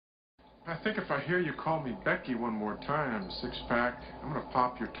I think if I hear you call me Becky one more time, six-pack, I'm gonna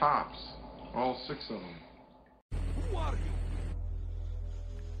pop your tops. All six of them. Who are you?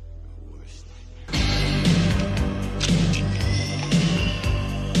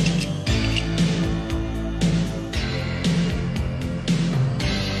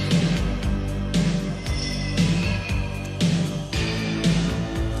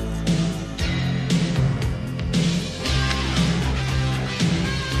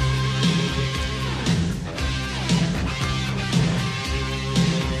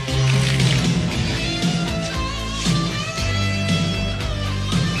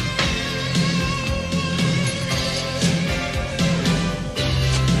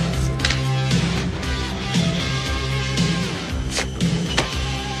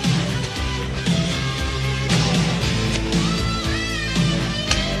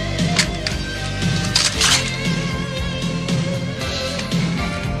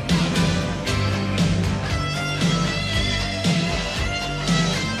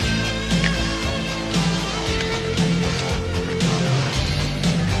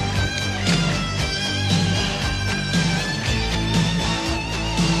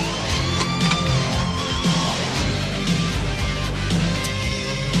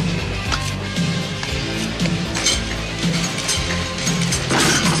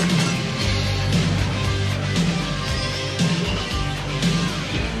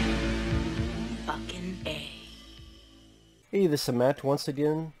 Hey, this is Matt once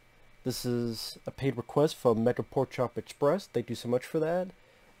again. This is a paid request from MegaPorkChopExpress. Thank you so much for that.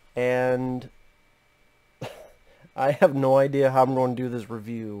 And I have no idea how I'm going to do this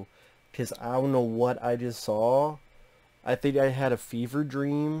review because I don't know what I just saw. I think I had a fever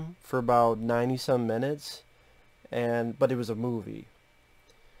dream for about 90-some minutes, but it was a movie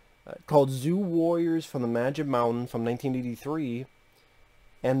called Zoo Warriors from the Magic Mountain from 1983.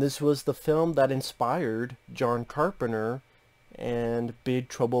 And this was the film that inspired John Carpenter and Big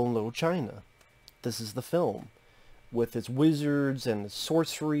Trouble in Little China. This is the film with its wizards and its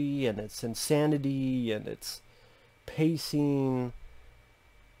sorcery and its insanity and its pacing.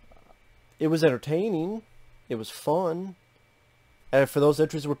 It was entertaining. It was fun. And for those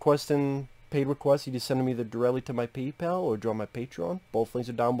interested requesting paid requests, you just send me directly to my PayPal or join my Patreon. Both links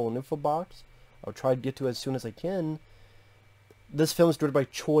are down below in the info box. I'll try to get to it as soon as I can. This film is directed by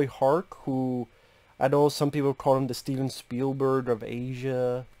Tsui Hark, who I know some people call him the Steven Spielberg of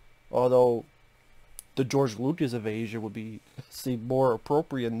Asia, although the George Lucas of Asia would be more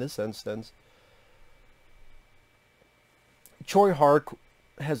appropriate in this instance. Tsui Hark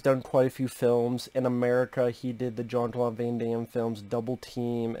has done quite a few films. In America, he did the Jean-Claude Van Damme films Double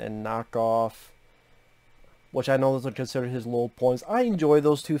Team and Knock Off, which I know those are considered his low points. I enjoy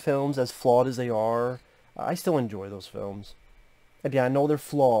those two films, as flawed as they are. I still enjoy those films. And yeah, I know they're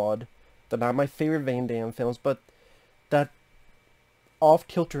flawed. They're not my favorite Van Damme films, but that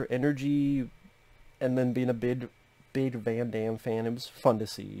off-kilter energy and then being a big Van Damme fan, it was fun to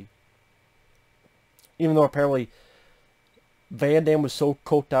see. Even though apparently Van Damme was so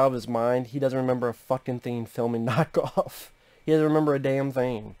coked out of his mind, he doesn't remember a fucking thing filming Knock Off. He doesn't remember a damn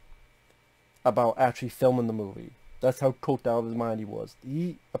thing about actually filming the movie. That's how coked out of his mind he was.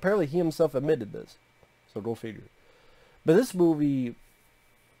 Apparently he himself admitted this. So go figure. But this movie,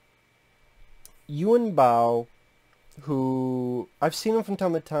 Yuen Bao, who I've seen him from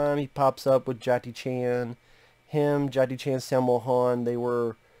time to time, he pops up with Jackie Chan. Jackie Chan, Sammo Hung, they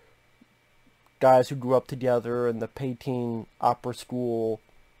were guys who grew up together in the Peking Opera School.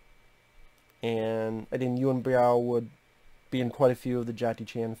 And I think Yuen Bao would be in quite a few of the Jackie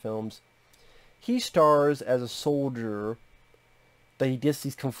Chan films. He stars as a soldier that he gets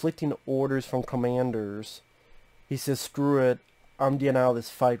these conflicting orders from commanders. He says, screw it, I'm getting out of this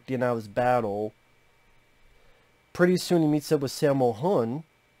fight, getting out of this battle. Pretty soon he meets up with Sammo Hung,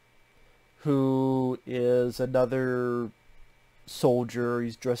 who is another soldier.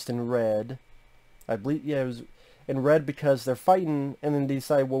 He's dressed in red. I believe, yeah, it was in red because they're fighting, and then they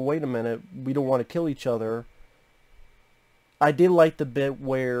decide, well, wait a minute, we don't want to kill each other. I did like the bit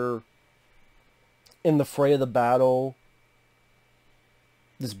where, in the fray of the battle,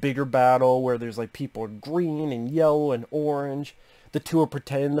 this bigger battle where there's like people in green and yellow and orange. The two are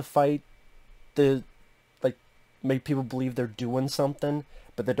pretending to fight to like make people believe they're doing something,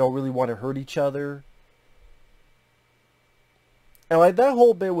 but they don't really want to hurt each other. And like that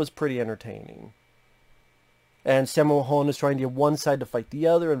whole bit was pretty entertaining. And Sammo Hung is trying to get one side to fight the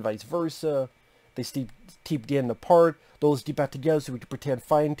other and vice versa. They keep getting apart. Those get back together so we can pretend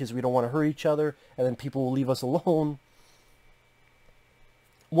fighting because we don't want to hurt each other, and then people will leave us alone.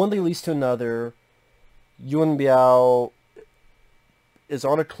 One thing leads to another. Yuen Biao is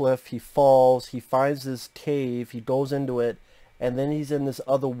on a cliff, he falls, he finds this cave, he goes into it, and then he's in this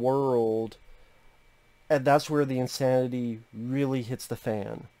other world, and that's where the insanity really hits the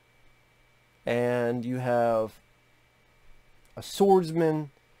fan. And you have a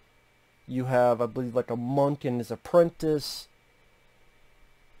swordsman, you have, I believe, like a monk and his apprentice.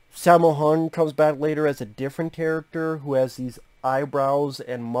 Sammo Hung comes back later as a different character who has these eyebrows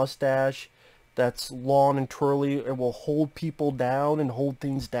and mustache that's long and twirly and will hold people down and hold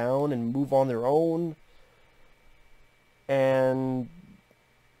things down and move on their own. And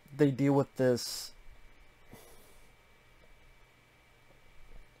they deal with this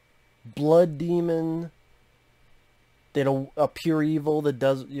blood demon. They don't, a pure evil that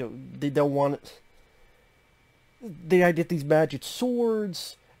does, they don't want it. They get these magic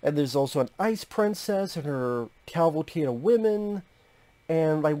swords, and there's also an ice princess and her cavalcade of women.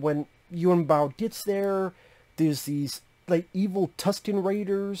 And like when Yuan Bao gets there, there's these like evil Tusken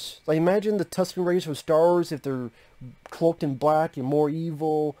Raiders. Like imagine the Tusken Raiders from Star Wars if they're cloaked in black and more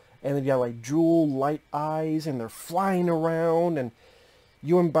evil, and they got like jewel light eyes, and they're flying around, and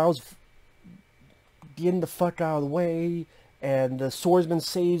Yuan Bao's getting the fuck out of the way, and the swordsman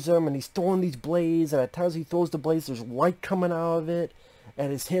saves him, and he's throwing these blades, and at times he throws the blades, there's light coming out of it,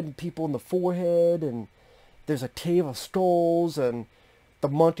 and it's hitting people in the forehead, and there's a cave of skulls, and the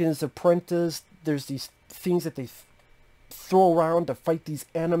monk and his apprentice, there's these things that they throw around to fight these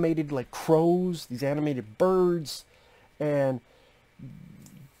animated like crows, these animated birds, and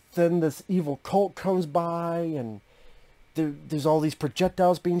then this evil cult comes by, and there's all these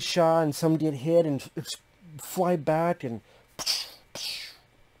projectiles being shot, and some get hit and fly back, and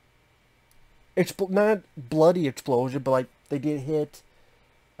not bloody explosion, but like they get hit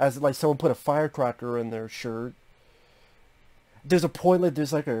as like someone put a firecracker in their shirt. There's a point like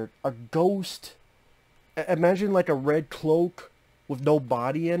there's like a ghost. Imagine like a red cloak with no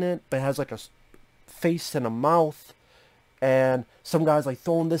body in it, but it has like a face and a mouth, and some guy's like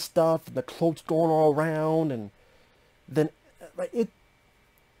throwing this stuff, and the cloak's going all around, and then like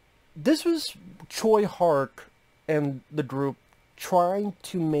this was Tsui Hark and the group trying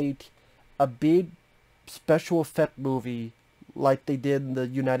to make a big special effect movie like they did in the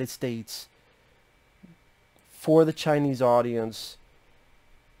United States for the Chinese audience.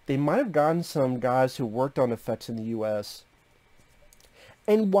 They might have gotten some guys who worked on effects in the US.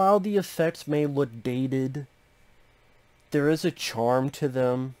 And while the effects may look dated, there is a charm to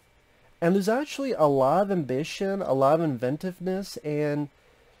them. And there's actually a lot of ambition, a lot of inventiveness, and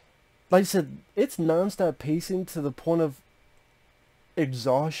like I said, it's non-stop pacing to the point of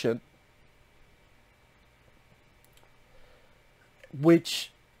exhaustion.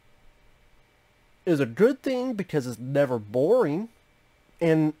 Which is a good thing because it's never boring,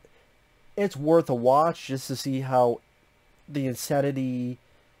 and it's worth a watch just to see how the insanity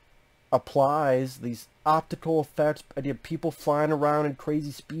applies. These optical effects, people flying around in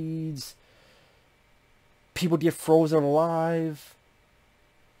crazy speeds, people get frozen alive.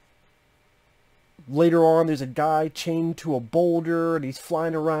 Later on, there's a guy chained to a boulder, and he's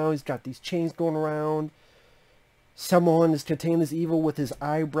flying around, he's got these chains going around. Someone is containing this evil with his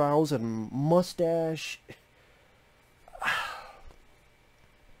eyebrows and mustache.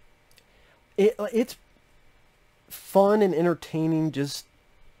 It's fun and entertaining just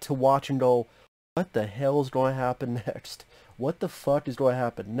to watch and go, what the hell is going to happen next? What the fuck is going to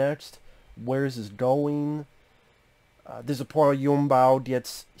happen next? Where is this going? There's a part where Yuan Bao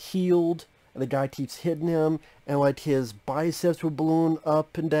gets healed, and the guy keeps hitting him, and like his biceps will balloon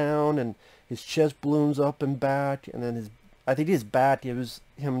up and down, and his chest balloons up and back, and then I think his back, it was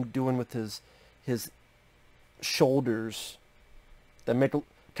him doing with his shoulders that make kind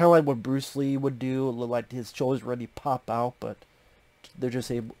of like what Bruce Lee would do, like his shoulders ready to pop out, but they're just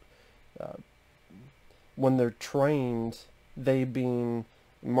able, when they're trained, they being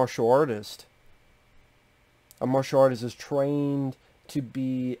martial artists. A martial artist is trained to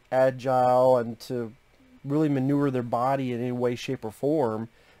be agile and to really maneuver their body in any way, shape, or form.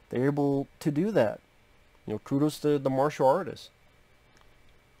 They're able to do that. Kudos to the martial artist.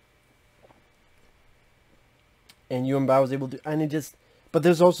 And Yuan Bao was able to, and it just, but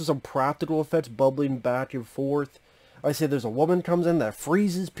there's also some practical effects bubbling back and forth. I say there's a woman comes in that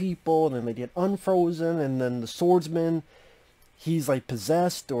freezes people, and then they get unfrozen, and then the swordsman, he's like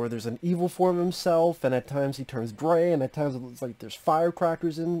possessed, or there's an evil form of himself, and at times he turns gray, and at times it's like there's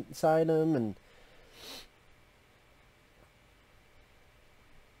firecrackers inside him, and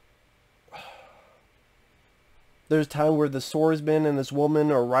there's a time where the swordsman and this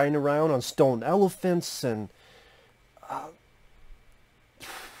woman are riding around on stone elephants, and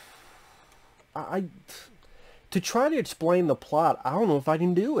to try to explain the plot, I don't know if I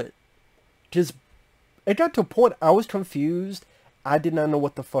can do it. Just, it got to a point I was confused. I did not know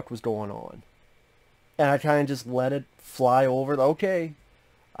what the fuck was going on. And I kind of just let it fly over. Okay,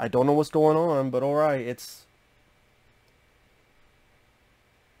 I don't know what's going on, but alright, it's...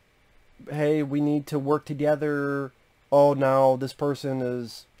 Hey, we need to work together. Oh, now this person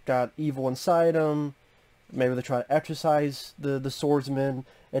has got evil inside him. Maybe they try to exorcise the swordsman.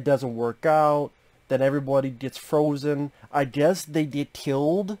 It doesn't work out. Then everybody gets frozen. I guess they get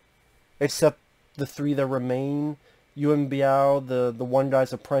killed, except the three that remain. Yuan Biao, the one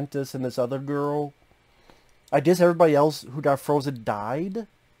guy's apprentice, and this other girl. I guess everybody else who got frozen died.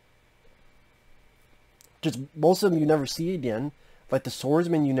 Just most of them you never see again. Like the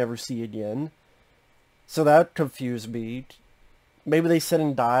swordsman you never see again. So that confused me. Maybe they said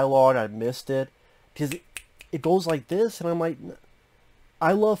in dialogue, I missed it. Because it goes like this, and I'm like,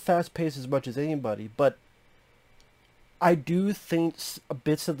 I love fast pace as much as anybody, but I do think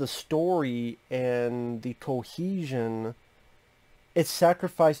bits of the story and the cohesion, it's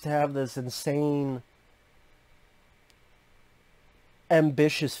sacrificed to have this insane,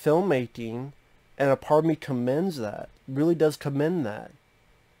 ambitious filmmaking, and a part of me commends that. Really does commend that.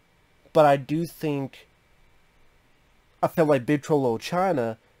 But I do think, I felt like Big Trouble in Little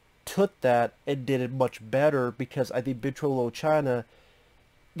China took that and did it much better, because I think Big Trouble in Little China,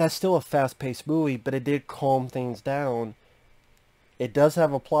 that's still a fast-paced movie, but it did calm things down. It does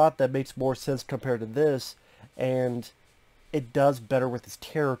have a plot that makes more sense compared to this, and it does better with its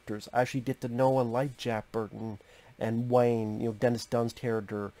characters. I actually get to know and like Jack Burton and Wayne, you know, Dennis Dunn's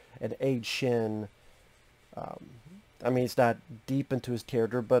character, and Age Shin. I mean, it's not deep into his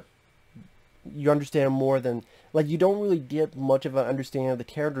character, but you understand more than... Like, you don't really get much of an understanding of the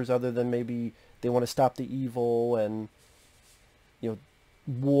characters other than maybe they want to stop the evil and, you know,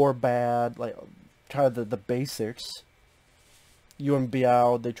 war bad, like, kind of the basics. Yuan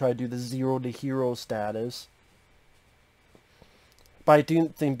Biao, they try to do the zero to hero status. But I do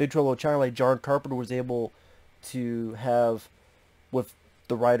think Big Trouble in Little China, like John Carpenter was able to have, with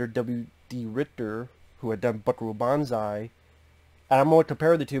the writer W.D. Richter, who had done Buckaroo Banzai, and I'm going to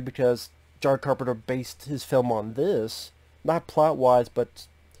compare the two because John Carpenter based his film on this, not plot-wise, but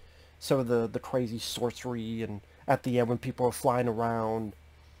some of the crazy sorcery, and at the end when people are flying around,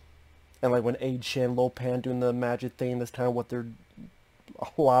 and like when Age Shin, Lo Pan doing the magic thing, that's kind of what they're,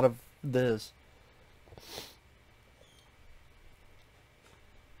 a lot of this.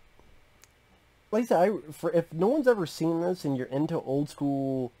 Like I said, if no one's ever seen this and you're into old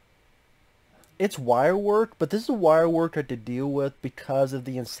school, it's wire work, but this is wire work I had to deal with because of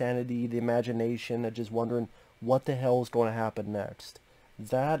the insanity, the imagination, and just wondering what the hell is going to happen next.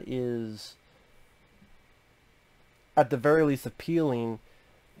 That is, at the very least, appealing.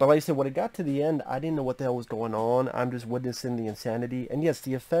 But like I said, when it got to the end, I didn't know what the hell was going on. I'm just witnessing the insanity. And yes,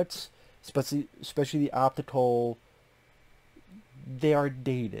 the effects, especially the optical, they are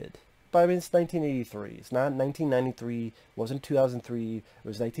dated. But I mean, it's 1983. It's not 1993. It wasn't 2003. It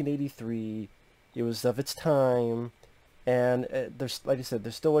was 1983. It was of its time. And there's, like I said,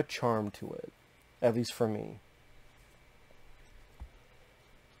 there's still a charm to it. At least for me.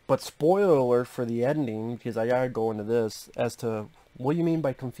 But spoiler alert for the ending, because I gotta go into this, as to, what do you mean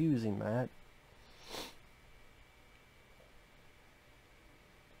by confusing, Matt?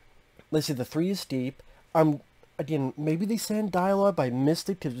 Listen, the 3 is steep. Again, maybe they sent dialogue, but I missed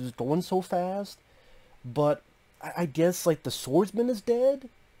it because it was going so fast. But I guess, like, the swordsman is dead?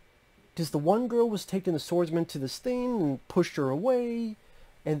 Because the one girl was taking the swordsman to this thing and pushed her away.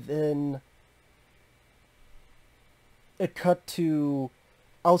 And then it cut to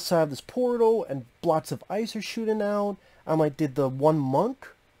outside this portal and blots of ice are shooting out. I'm like, did the one monk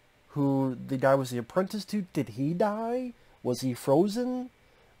who the guy was the apprentice to, did he die? Was he frozen?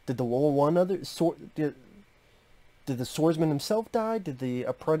 Did the one other sword... Did the swordsman himself die? Did the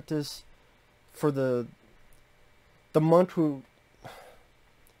apprentice for the monk who...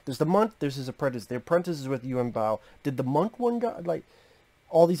 There's the monk, there's his apprentice. The apprentice is with Yuan Bao. Did the monk one guy, like,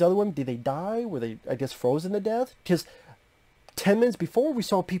 all these other ones, did they die? Were they, I guess, frozen to death? Because 10 minutes before we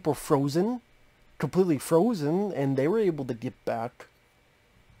saw people frozen, completely frozen, and they were able to get back.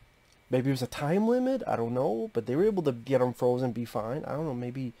 Maybe it was a time limit, I don't know, but they were able to get them frozen, be fine. I don't know,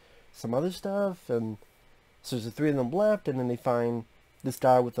 maybe some other stuff, and... So there's the 3 of them left, and then they find this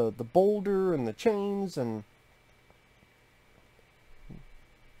guy with the boulder and the chains, and...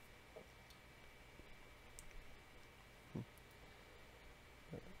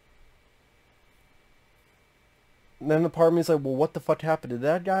 And then the part of me is like, well, what the fuck happened to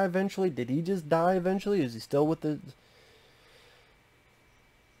that guy eventually? Did he just die eventually? Is he still with the...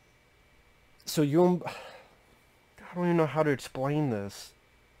 So I don't even know how to explain this.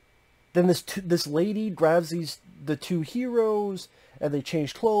 Then this lady grabs the two heroes, and they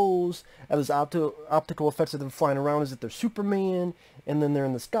change clothes, and there's optical effects of them flying around as if they're Superman, and then they're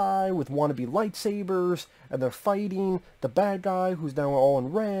in the sky with wannabe lightsabers, and they're fighting the bad guy who's now all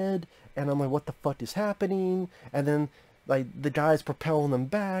in red, and I'm like, what the fuck is happening? And then, like, the guy's propelling them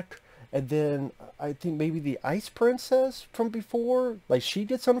back, and then I think maybe the Ice Princess from before, like, she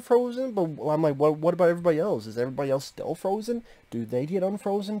gets unfrozen, but I'm like, what about everybody else? Is everybody else still frozen? Do they get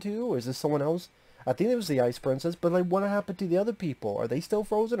unfrozen too, or is this someone else? I think it was the Ice Princess, but like, what happened to the other people? Are they still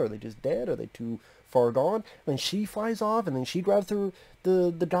frozen? Are they just dead? Are they too far gone? And then she flies off, and then she grabs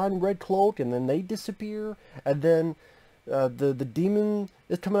the guy in red cloak, and then they disappear, and then the demon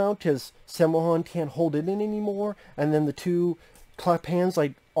is coming out because Sammo Hung can't hold it in anymore, and then the two clap hands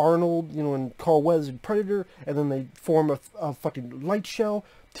like Arnold, you know, and Carl Weathers and Predator, and then they form a fucking light shell,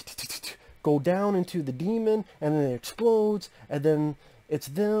 go down into the demon, and then it explodes, and then it's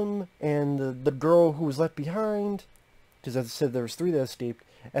them and the girl who was left behind, because as I said, there was 3 that escaped,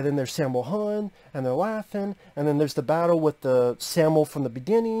 and then there's Sammo Hung, and they're laughing, and then there's the battle with the Sammo from the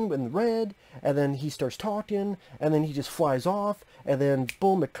beginning in the red, and then he starts talking, and then he just flies off, and then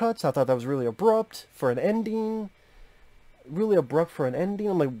boom, it cuts. I thought that was really abrupt for an ending. Really abrupt for an ending.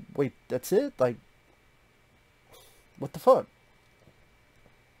 I'm like, wait, that's it? Like, what the fuck?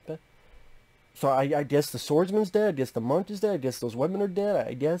 So I guess the swordsman's dead, I guess the monk is dead, I guess those women are dead,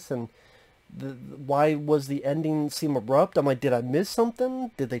 I guess, and why was the ending seem abrupt? I'm like, did I miss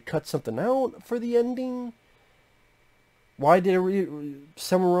something? Did they cut something out for the ending? Why did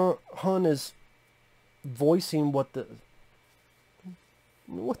Sammo Hung is voicing what the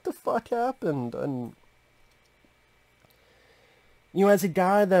fuck happened? And you know, as a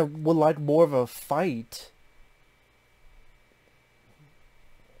guy that would like more of a fight,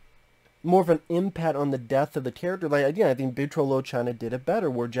 more of an impact on the death of the character. Like, again, I think Big Trouble in Little China did it better,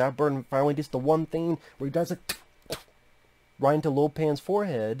 where Jack Burton finally gets the one thing where he does it right into Lo Pan's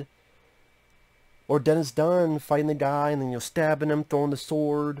forehead. Or Dennis Dunn fighting the guy and then, you know, stabbing him, throwing the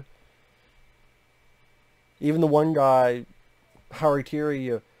sword. Even the one guy,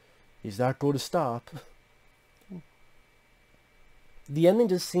 Harakiri, he's not going to stop. The ending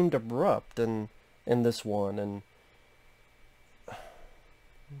just seemed abrupt in this one, and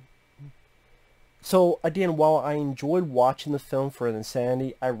so, again, while I enjoyed watching the film for the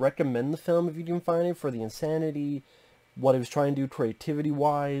insanity, I recommend the film if you can find it for the insanity, what it was trying to do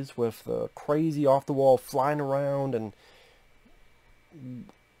creativity-wise, with the crazy off-the-wall flying around, and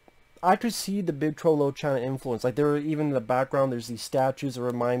I could see the Big Trouble in Little China influence. Like, there, even in the background, there's these statues that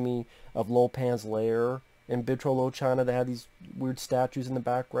remind me of Lo Pan's lair in Big Trouble in Little China. They had these weird statues in the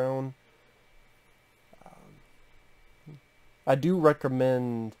background. I do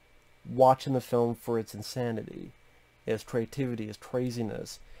recommend watching the film for its insanity, its creativity, its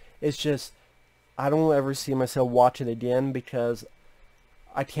craziness. It's just, I don't ever see myself watching it again, because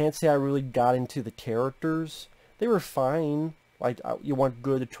I can't say I really got into the characters. They were fine. Like, you want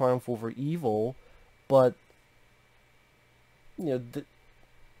good to triumph over evil, but, you know,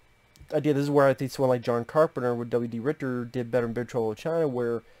 this is where I think someone like John Carpenter with W.D. Ritter did better in Big Trouble in Little China,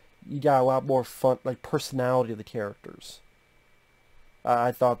 where you got a lot more fun, like, personality of the characters.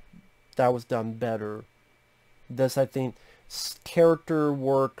 I thought that was done better. This, I think, character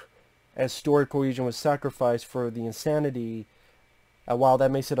work as story cohesion was sacrificed for the insanity. While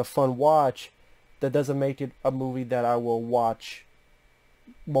that makes it a fun watch, that doesn't make it a movie that I will watch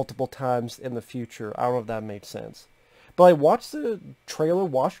multiple times in the future. I don't know if that makes sense. But I watched the trailer,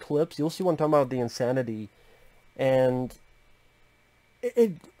 watched clips. You'll see what I'm talking about, the insanity. And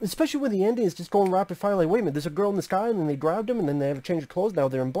especially when the ending is just going rapid fire, like, wait a minute, there's a girl in the sky, and then they grabbed him, and then they have to change their clothes. Now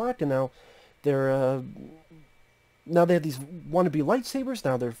they're in black, and now they're now they have these wannabe lightsabers.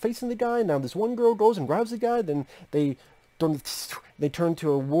 Now they're facing the guy. Now this one girl goes and grabs the guy. Then they turn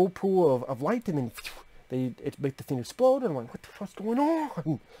to a whirlpool of light, and then it make the thing explode. And I'm like, what the fuck's going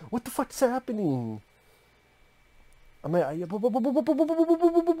on? What the fuck's happening? I'm like,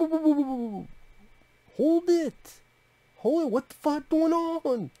 hold it. Hold it, what the fuck going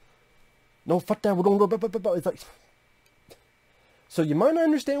on? No, fuck that, we're gonna go, it's like, so you might not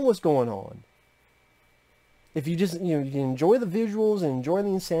understand what's going on. If you just, you know, you enjoy the visuals, and enjoy the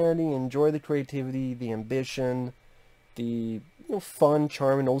insanity, enjoy the creativity, the ambition, the, you know, fun,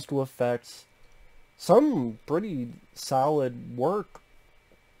 charming, old school effects, some pretty solid work.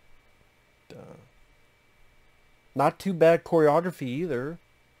 Not too bad choreography either.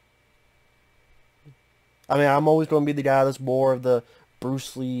 I mean, I'm always going to be the guy that's more of the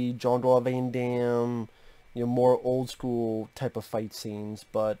Bruce Lee, Jean-Claude Van Damme, you know, more old school type of fight scenes.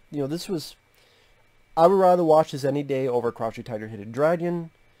 But, you know, this was I would rather watch this any day over Crouching Tiger, Hidden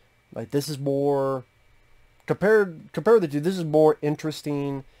Dragon. Like, this is more, compare the two, this is more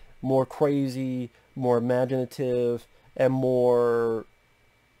interesting, more crazy, more imaginative, and more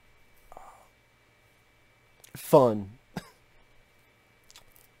fun.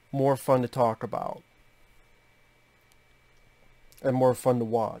 More fun to talk about. And more fun to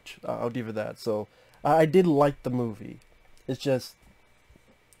watch. I'll give it that. So, I did like the movie. It's just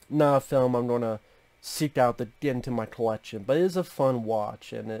not a film I'm going to seek out to get into my collection. But it is a fun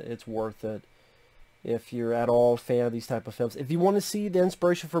watch, and it's worth it if you're at all a fan of these type of films. If you want to see the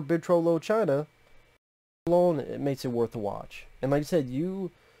inspiration for Big Trouble in Little China, alone, it makes it worth a watch. And like I said,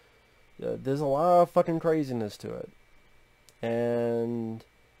 there's a lot of fucking craziness to it. And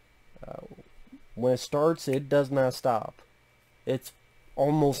when it starts, it does not stop. It's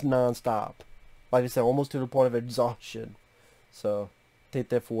almost non-stop. Like I said, almost to the point of exhaustion. So, take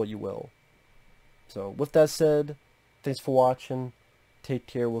that for what you will. So, with that said, thanks for watching. Take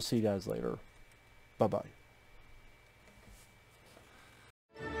care. We'll see you guys later. Bye-bye.